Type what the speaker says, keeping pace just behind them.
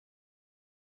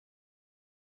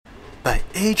By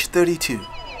age 32,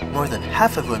 more than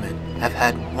half of women have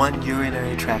had one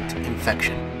urinary tract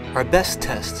infection. Our best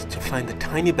test to find the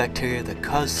tiny bacteria that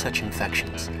cause such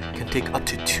infections can take up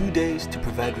to 2 days to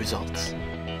provide results.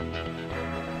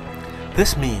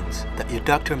 This means that your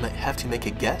doctor might have to make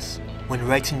a guess when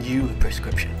writing you a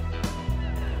prescription.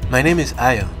 My name is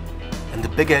Ayo, and the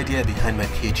big idea behind my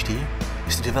PhD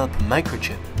is to develop a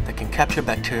microchip that can capture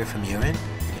bacteria from urine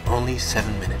in only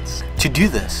 7 minutes. To do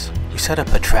this, we set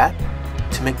up a trap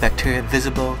to make bacteria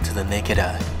visible to the naked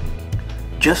eye.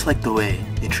 Just like the way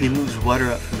a tree moves water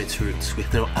up from its roots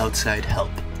with no outside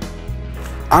help.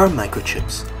 Our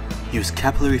microchips use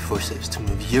capillary forces to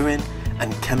move urine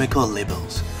and chemical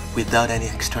labels without any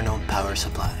external power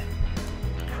supply.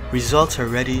 Results are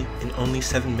ready in only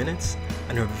 7 minutes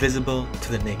and are visible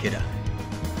to the naked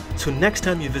eye. So next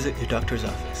time you visit your doctor's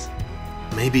office,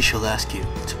 maybe she'll ask you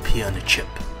to pee on a chip.